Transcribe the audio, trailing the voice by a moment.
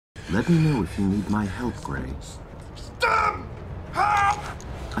Let me know if you need my help, Gray. STEM! Help!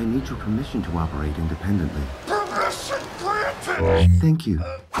 I need your permission to operate independently. Permission granted! Thank you.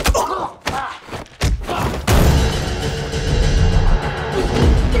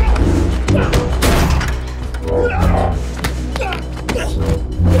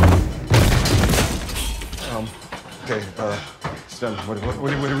 Okay, STEM, what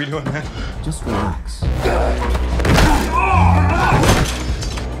are we doing, man? Just relax.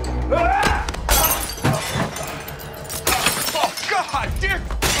 Oh, God, dear!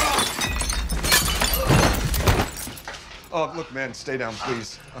 Oh, look, man, stay down,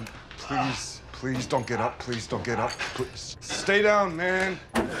 please. Please don't get up. Please don't get up. Please. Stay down, man.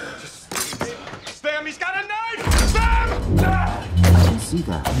 Just... Stam, he's got a knife! Stam! I can see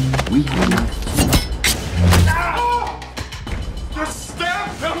that. We have enough. No! You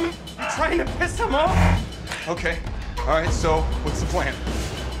stabbed him! You trying to piss him off? Okay. All right, so what's the plan?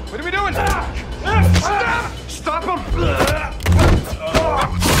 What are we doing? Stop him!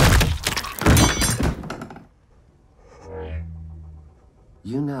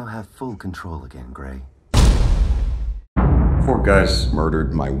 You now have full control again, Gray. 4 guys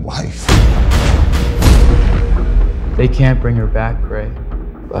murdered my wife. They can't bring her back, Gray.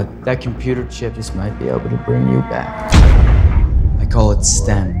 But that computer chip just might be able to bring you back. I call it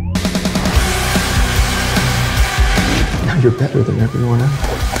STEM. Now you're better than everyone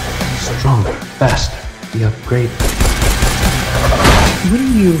else. Stronger, faster, the upgrade. What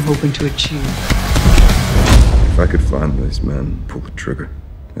are you hoping to achieve? If I could find these men, pull the trigger,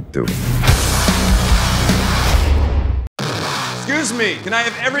 I'd do it. Excuse me, can I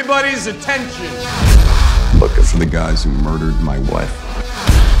have everybody's attention? Looking for the guys who murdered my wife.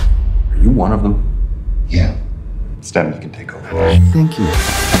 Are you one of them? Yeah. Stem, you can take over. Thank you.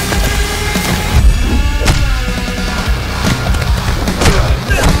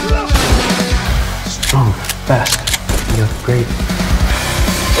 Stronger, faster, the upgrade.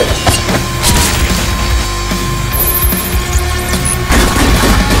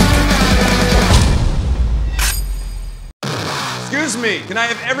 Excuse me, can I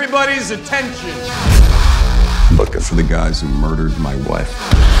have everybody's attention? Looking for the guys who murdered my wife.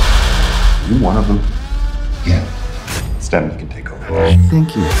 Are you one of them? Yeah. Stem, you can take over.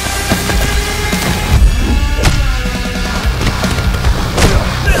 Thank you.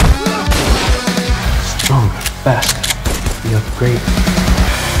 Stronger, faster, the upgrade.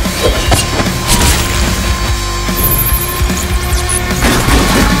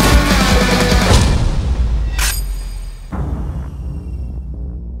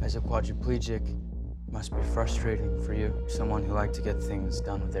 As a quadriplegic, it must be frustrating for you, someone who liked to get things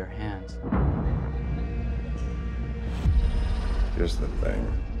done with their hands. Here's the thing.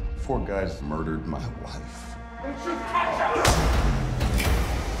 4 guys murdered my wife.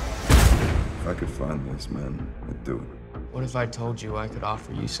 If I could find these men, I'd do it. What if I told you I could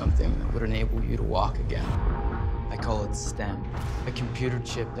offer you something that would enable you to walk again? I call it STEM, a computer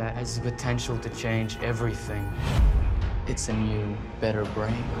chip that has the potential to change everything. It's a new, better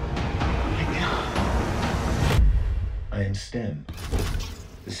brain. I am STEM,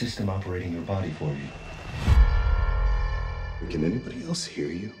 the system operating your body for you. Can anybody else hear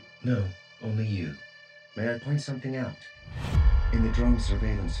you? No, only you. May I point something out? In the drone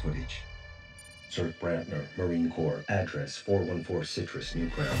surveillance footage, Sir Brantner, Marine Corps, address 414 Citrus, New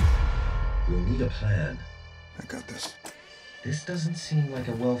Ground. You'll need a plan. I got this. This doesn't seem like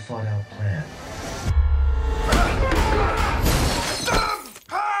a well-thought-out plan.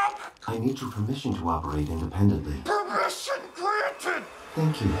 I need your permission to operate independently. Permission granted!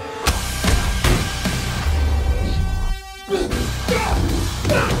 Thank you.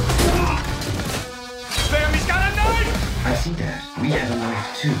 Sam, he's got a knife! I see that. We have a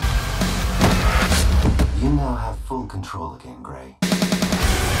knife too. You now have full control again, Gray.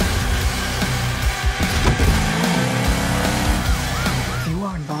 If you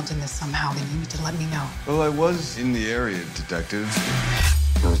are involved in this somehow, then you need to let me know. Well, I was in the area, Detective.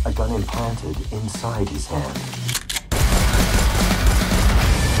 There's a gun implanted inside his hand.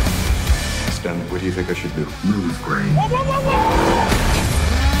 Stem, what do you think I should do? Move, Gray. Whoa, whoa, whoa, whoa!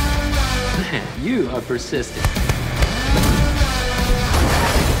 Man, you are persistent.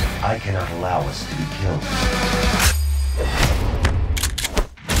 I cannot allow us to be killed.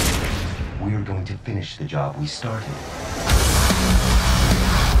 We're going to finish the job we started.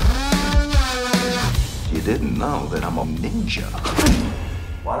 You didn't know that I'm a ninja.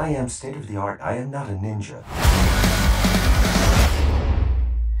 While I am state-of-the-art, I am not a ninja.